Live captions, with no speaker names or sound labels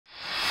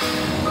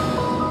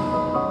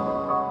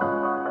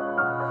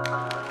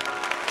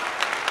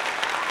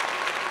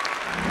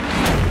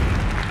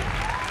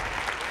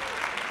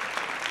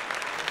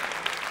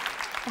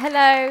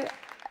Hello,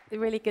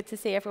 really good to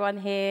see everyone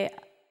here.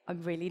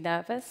 I'm really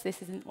nervous.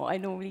 This isn't what I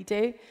normally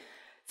do.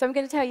 So I'm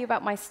going to tell you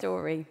about my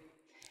story.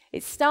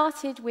 It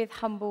started with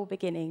humble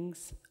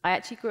beginnings. I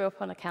actually grew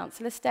up on a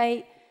council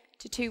estate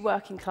to two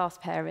working class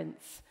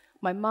parents.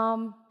 My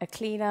mum, a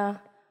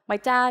cleaner. My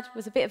dad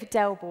was a bit of a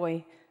Dell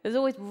boy. There was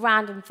always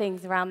random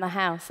things around the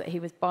house that he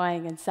was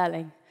buying and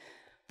selling.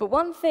 But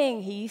one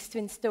thing he used to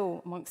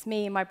instill amongst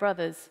me and my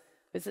brothers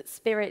was that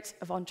spirit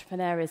of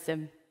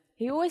entrepreneurism.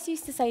 He always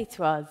used to say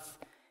to us,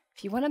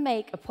 if you want to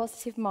make a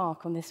positive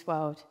mark on this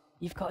world,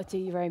 you've got to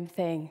do your own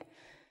thing.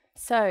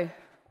 So,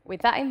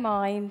 with that in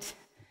mind,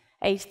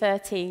 age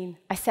 13,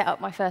 I set up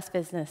my first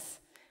business.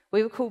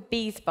 We were called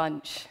Bees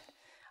Bunch.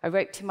 I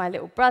wrote to my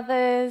little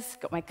brothers,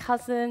 got my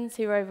cousins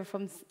who were over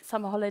from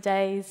summer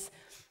holidays,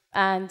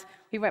 and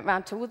we went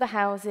round to all the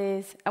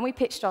houses, and we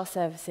pitched our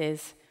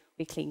services.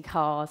 We cleaned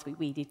cars, we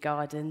weeded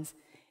gardens.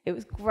 It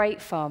was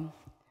great fun.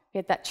 We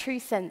had that true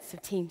sense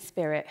of team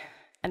spirit.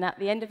 And at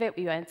the end of it,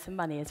 we earned some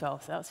money as well,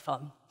 so that was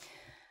fun.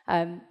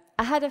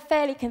 I had a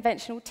fairly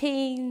conventional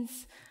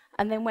teens,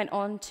 and then went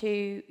on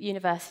to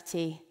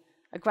university.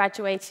 I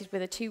graduated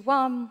with a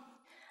 2:1,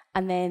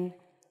 and then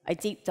I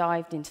deep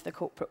dived into the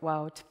corporate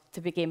world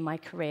to begin my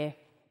career.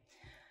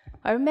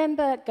 I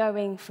remember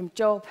going from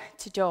job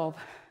to job,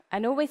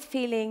 and always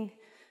feeling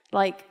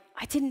like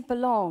I didn't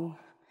belong,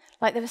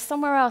 like there was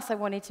somewhere else I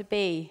wanted to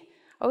be.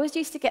 I always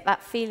used to get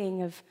that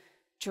feeling of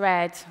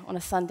dread on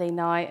a Sunday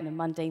night and a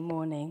Monday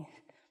morning.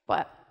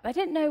 But I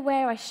didn't know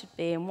where I should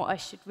be and what I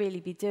should really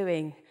be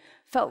doing.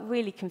 Felt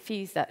really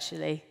confused,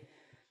 actually.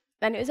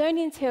 And it was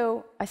only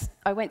until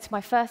I went to my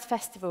first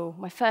festival,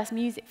 my first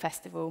music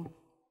festival.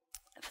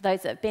 For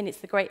those that have been, it's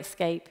the Great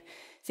Escape.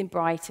 It's in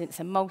Brighton. It's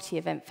a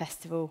multi-event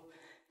festival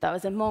that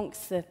was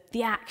amongst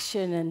the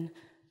action and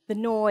the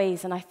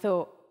noise. And I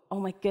thought, oh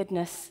my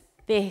goodness,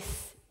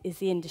 this is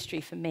the industry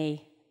for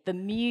me, the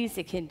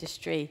music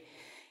industry.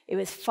 It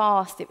was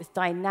fast, it was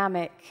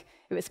dynamic,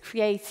 it was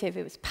creative,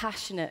 it was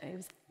passionate, it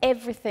was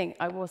everything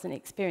I wasn't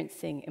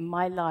experiencing in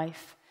my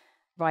life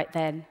right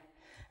then.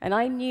 And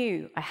I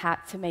knew I had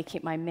to make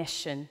it my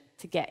mission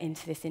to get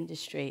into this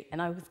industry,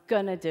 and I was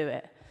gonna do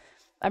it.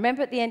 I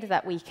remember at the end of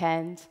that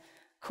weekend,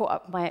 caught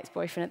up with my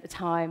ex-boyfriend at the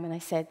time, and I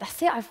said,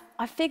 that's it,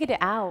 I've figured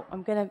it out.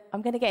 I'm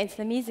gonna get into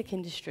the music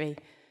industry.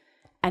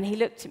 And he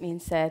looked at me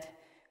and said,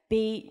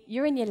 B,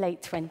 you're in your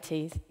late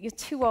 20s. You're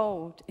too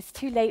old. It's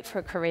too late for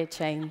a career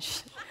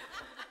change.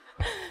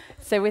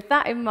 So with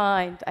that in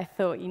mind, I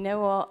thought, you know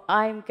what?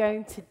 I'm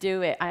going to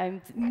do it.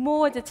 I'm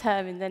more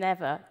determined than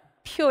ever,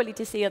 purely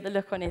to see the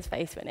look on his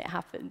face when it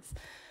happens.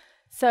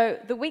 So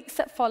the weeks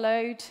that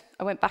followed,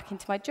 I went back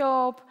into my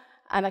job,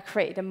 and I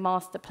created a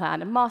master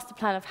plan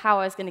of how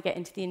I was going to get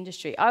into the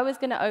industry. I was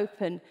going to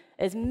open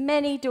as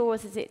many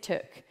doors as it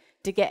took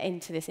to get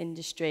into this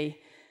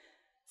industry.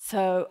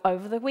 So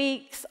over the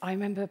weeks, I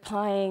remember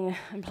applying.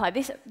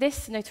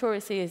 This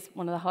notoriously is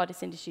one of the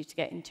hardest industries to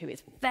get into.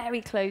 It's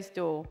very closed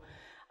door.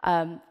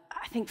 I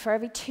think for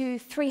every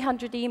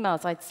 200-300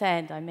 emails I'd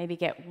send, I'd maybe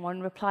get one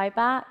reply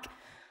back.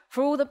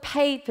 For all the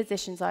paid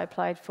positions I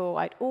applied for,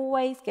 I'd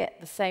always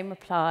get the same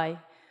reply.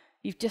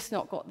 You've just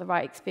not got the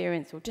right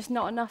experience, or just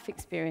not enough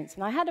experience.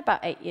 And I had about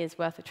 8 years'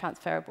 worth of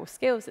transferable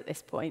skills at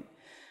this point.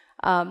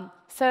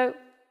 So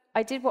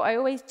I did what I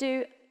always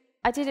do.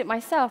 I did it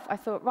myself. I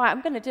thought, right,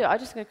 I'm going to do it. I'm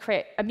just going to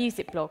create a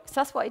music blog. So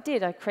that's what I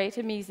did. I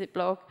created a music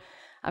blog.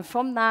 And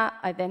from that,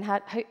 I then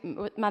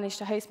managed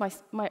to host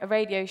a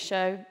radio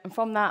show. And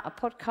from that, a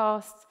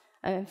podcast.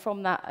 And then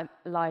from that,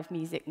 a live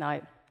music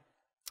night.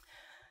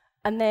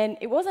 And then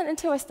it wasn't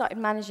until I started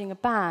managing a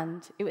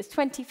band, it was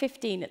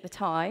 2015 at the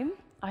time,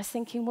 I was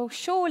thinking, well,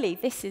 surely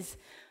this is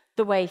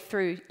the way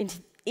through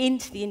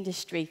into the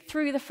industry,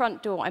 through the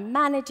front door. I'm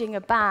managing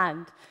a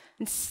band,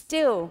 and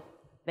still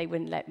they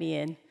wouldn't let me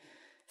in.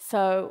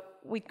 So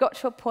we got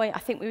to a point, I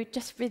think we had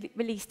just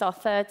released our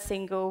third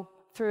single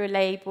through a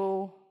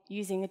label,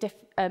 using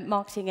a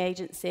marketing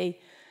agency,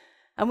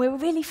 and we were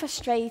really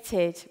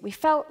frustrated. We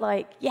felt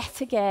like,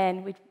 yet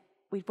again,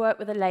 we'd worked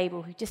with a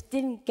label who just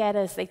didn't get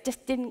us, they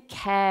just didn't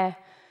care.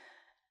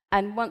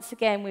 And once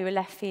again, we were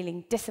left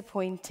feeling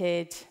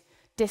disappointed,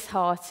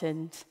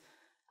 disheartened.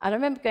 And I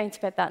remember going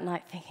to bed that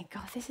night thinking,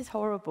 God, this is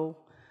horrible.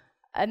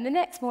 And the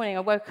next morning, I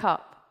woke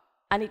up,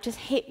 and it just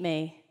hit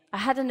me. I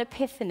had an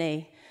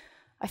epiphany.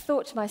 I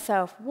thought to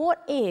myself,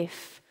 what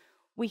if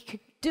we could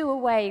do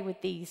away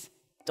with these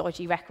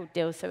dodgy record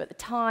deals? So at the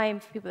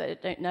time, for people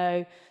that don't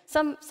know,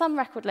 some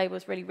record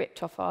labels really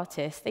ripped off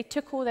artists. They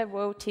took all their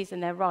royalties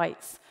and their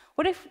rights.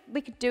 What if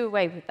we could do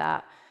away with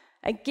that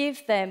and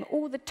give them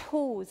all the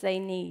tools they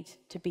need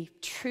to be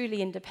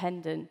truly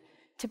independent,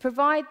 to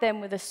provide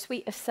them with a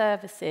suite of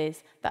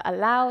services that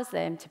allows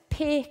them to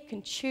pick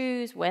and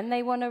choose when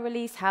they want to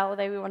release, how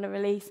they want to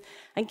release,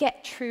 and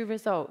get true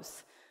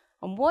results?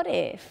 And what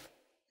if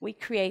we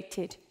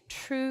created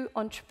true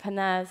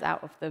entrepreneurs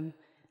out of them,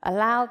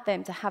 allowed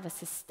them to have a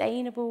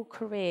sustainable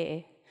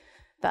career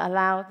that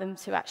allow them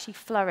to actually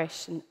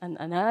flourish and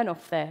earn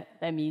off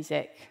their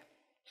music.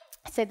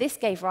 So this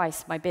gave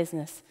rise to my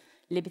business,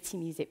 Liberty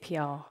Music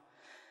PR.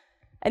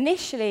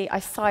 Initially, I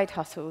side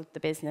hustled the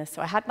business.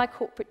 So I had my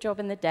corporate job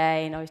in the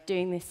day, and I was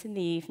doing this in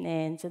the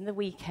evenings and the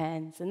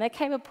weekends. And there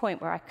came a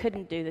point where I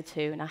couldn't do the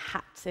two, and I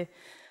had to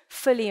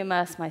fully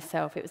immerse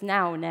myself. It was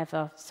now or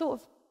never,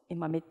 sort of in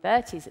my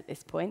mid-30s at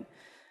this point.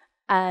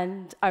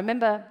 And I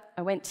remember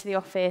I went to the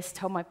office,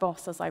 told my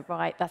boss, I was like,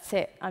 right, that's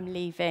it, I'm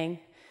leaving.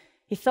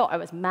 He thought I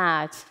was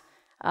mad.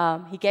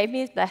 He gave me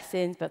his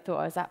blessings, but thought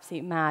I was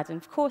absolutely mad.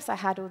 And of course, I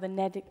had all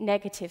the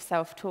negative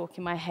self-talk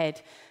in my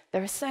head.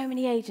 There are so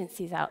many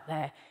agencies out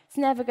there. It's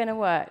never going to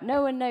work.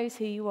 No one knows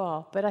who you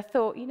are. But I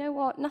thought, you know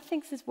what?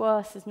 Nothing's as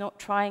worse as not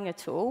trying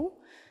at all.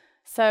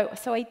 So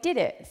I did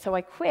it. So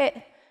I quit.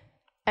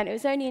 And it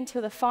was only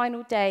until the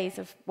final days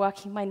of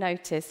working my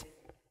notice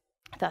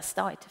that I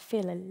started to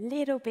feel a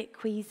little bit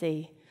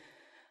queasy.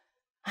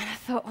 And I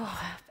thought,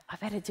 oh, I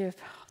better do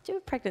a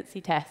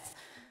pregnancy test.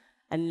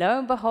 And lo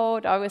and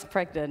behold, I was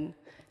pregnant.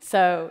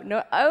 So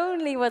not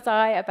only was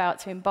I about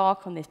to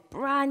embark on this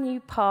brand new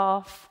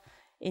path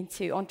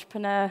into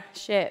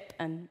entrepreneurship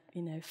and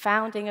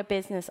founding a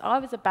business, I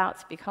was about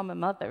to become a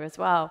mother as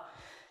well.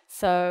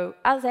 So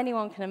as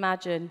anyone can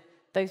imagine,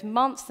 those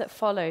months that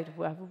followed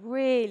were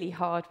really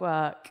hard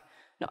work,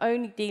 not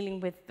only dealing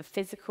with the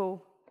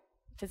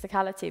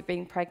physicality of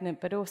being pregnant,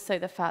 but also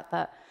the fact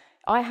that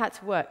I had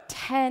to work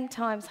 10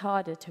 times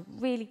harder to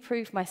really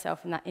prove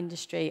myself in that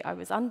industry. I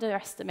was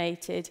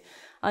underestimated,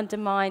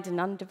 undermined, and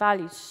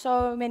undervalued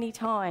so many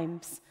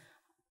times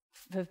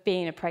for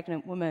being a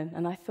pregnant woman.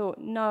 And I thought,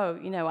 no,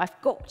 I've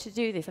got to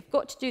do this. I've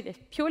got to do this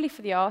purely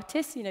for the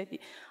artists.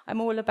 I'm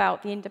all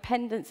about the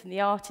independence and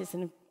the artists,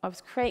 and I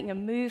was creating a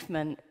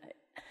movement.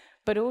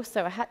 But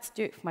also, I had to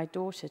do it for my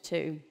daughter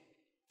too.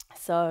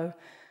 So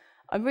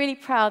I'm really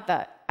proud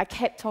that I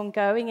kept on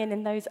going, and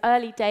in those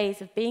early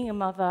days of being a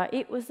mother,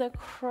 it was a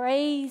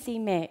crazy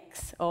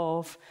mix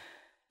of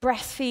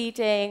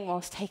breastfeeding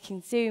whilst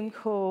taking Zoom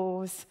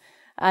calls,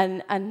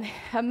 and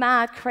a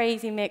mad,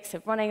 crazy mix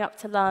of running up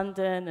to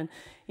London,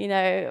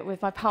 and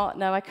with my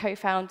partner, my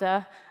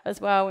co-founder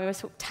as well, we were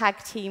sort of tag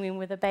teaming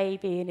with a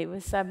baby, and it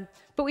was,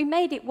 but we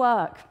made it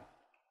work.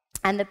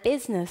 And the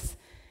business,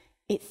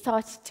 it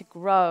started to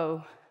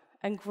grow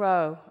and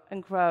grow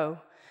and grow.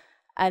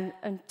 And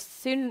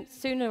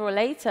sooner or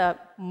later,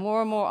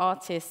 more and more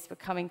artists were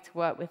coming to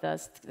work with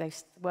us.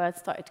 Those words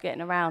started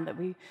getting around that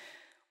we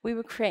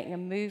were creating a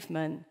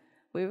movement.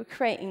 We were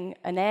creating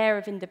an air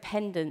of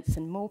independence,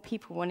 and more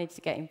people wanted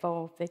to get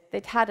involved.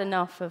 They'd had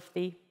enough of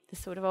the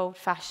sort of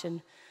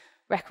old-fashioned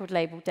record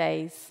label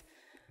days.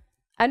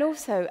 And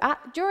also,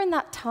 during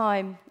that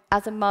time,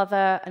 as a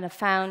mother and a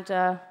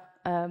founder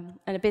and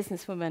a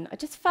businesswoman, I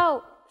just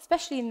felt,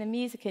 especially in the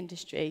music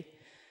industry,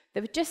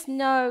 there was just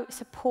no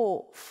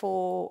support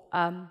for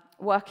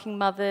working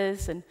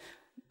mothers and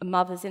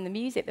mothers in the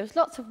music. There was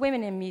lots of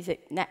women in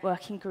music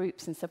networking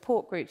groups and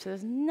support groups. So there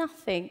was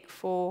nothing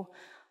for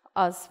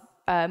us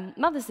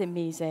mothers in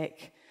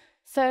music.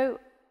 So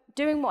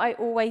doing what I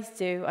always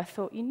do, I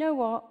thought, you know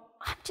what?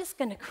 I'm just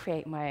going to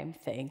create my own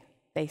thing,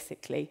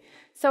 basically.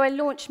 So I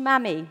launched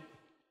MAMI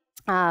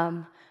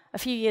a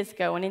few years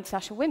ago on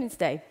International Women's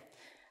Day.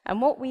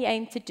 And what we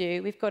aim to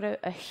do, we've got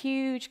a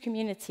huge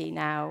community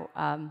now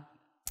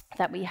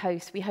that we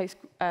host. We host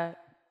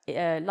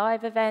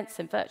live events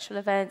and virtual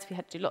events. We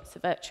had to do lots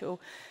of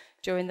virtual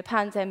during the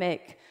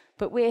pandemic.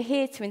 But we're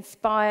here to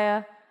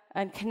inspire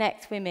and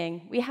connect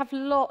women. We have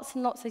lots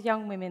and lots of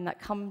young women that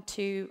come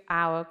to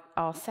our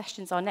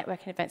sessions, our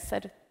networking events,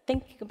 sort of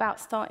thinking about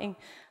starting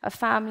a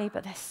family,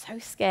 but they're so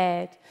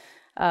scared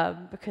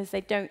because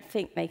they don't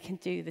think they can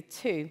do the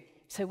two.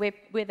 So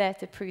we're there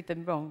to prove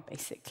them wrong,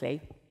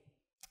 basically.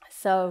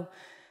 So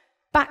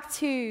back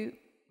to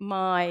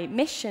my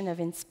mission of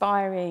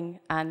inspiring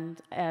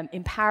and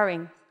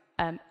empowering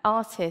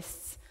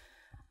artists,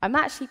 I'm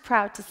actually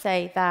proud to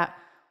say that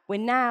we're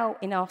now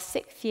in our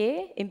 6th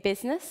year in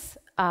business.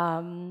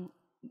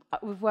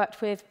 We've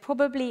worked with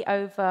probably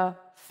over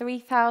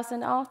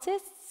 3,000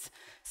 artists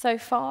so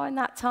far in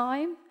that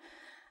time.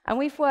 And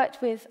we've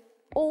worked with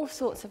all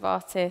sorts of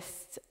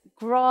artists,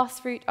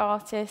 grassroots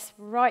artists,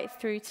 right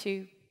through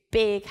to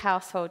big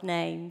household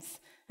names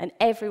and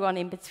everyone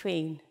in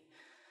between.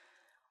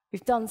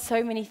 We've done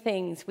so many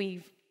things.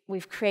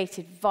 We've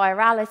created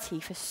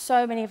virality for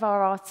so many of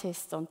our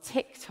artists on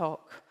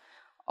TikTok,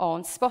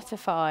 on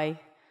Spotify.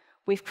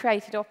 We've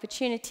created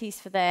opportunities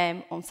for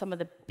them on some of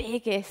the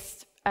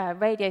biggest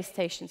radio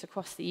stations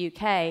across the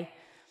UK.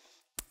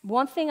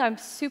 One thing I'm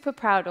super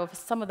proud of is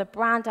some of the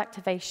brand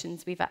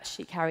activations we've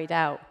actually carried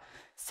out.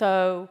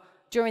 So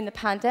during the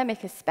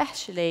pandemic,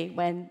 especially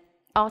when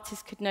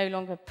artists could no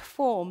longer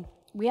perform,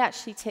 we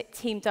actually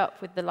teamed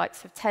up with the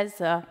likes of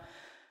Tesla,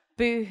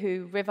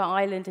 Boohoo, River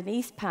Island, and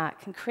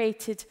Eastpak, and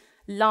created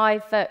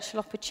live virtual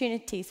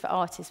opportunities for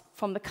artists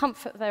from the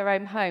comfort of their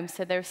own home,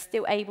 so they're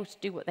still able to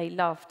do what they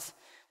loved,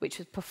 which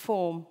was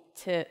perform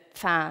to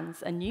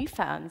fans and new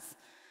fans.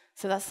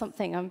 So that's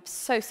something I'm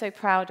so, so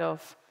proud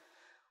of.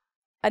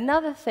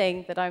 Another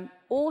thing that I'm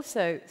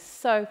also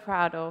so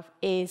proud of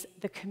is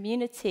the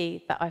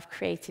community that I've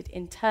created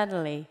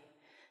internally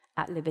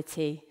at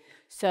Liberty.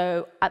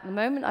 So at the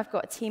moment, I've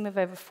got a team of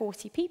over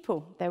 40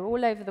 people. They're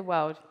all over the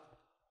world.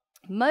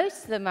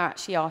 Most of them are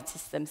actually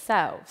artists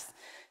themselves.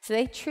 So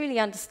they truly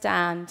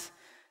understand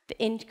the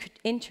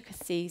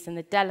intricacies and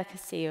the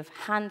delicacy of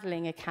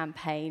handling a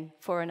campaign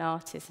for an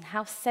artist and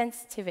how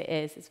sensitive it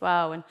is as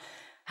well, and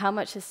how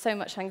much there's so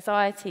much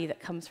anxiety that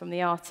comes from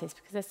the artist,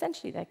 because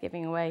essentially they're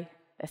giving away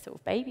their sort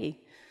of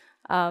baby.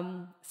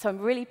 So I'm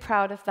really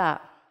proud of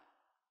that.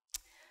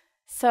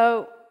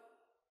 So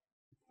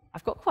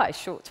I've got quite a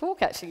short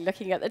talk, actually,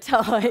 looking at the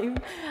time.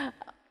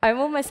 I'm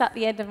almost at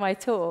the end of my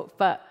talk,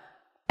 but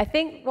I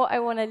think what I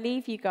want to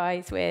leave you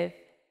guys with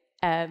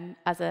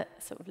as a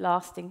sort of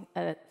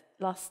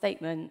last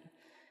statement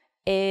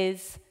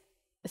is,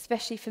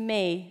 especially for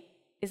me,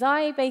 is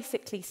I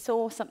basically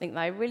saw something that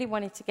I really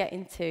wanted to get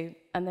into,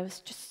 and there was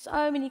just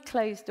so many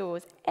closed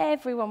doors.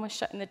 Everyone was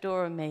shutting the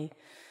door on me.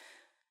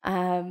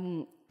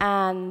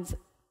 And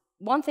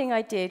one thing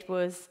I did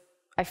was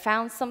I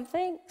found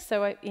something,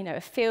 so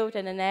a field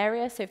in an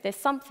area. So if there's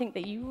something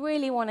that you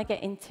really want to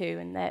get into,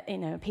 and that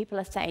people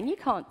are saying you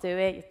can't do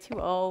it, you're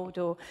too old,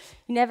 or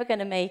you're never going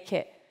to make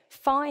it,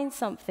 find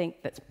something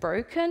that's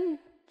broken,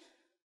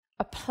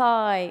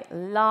 apply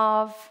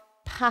love,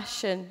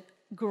 passion,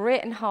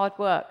 grit, and hard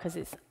work, because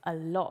it's a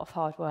lot of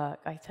hard work,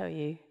 I tell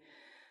you.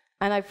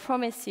 And I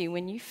promise you,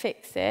 when you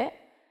fix it,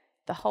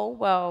 the whole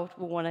world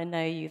will want to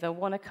know you. They'll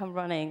want to come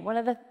running. One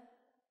of the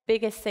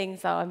biggest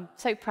things that I'm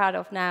so proud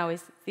of now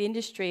is the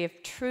industry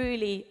have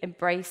truly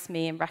embraced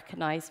me and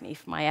recognized me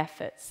for my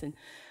efforts. And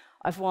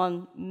I've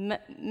won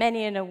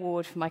many an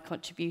award for my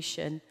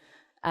contribution.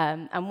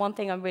 And one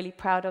thing I'm really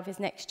proud of is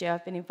next year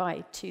I've been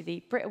invited to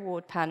the Brit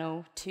Award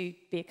panel to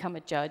become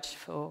a judge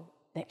for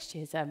next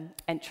year's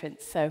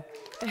entrance. So.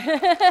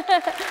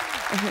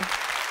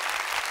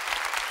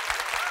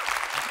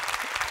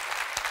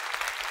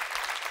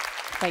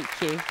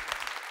 Thank you.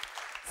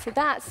 So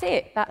that's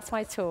it. That's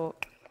my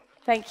talk.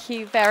 Thank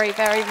you very,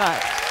 very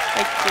much.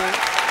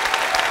 Thank you.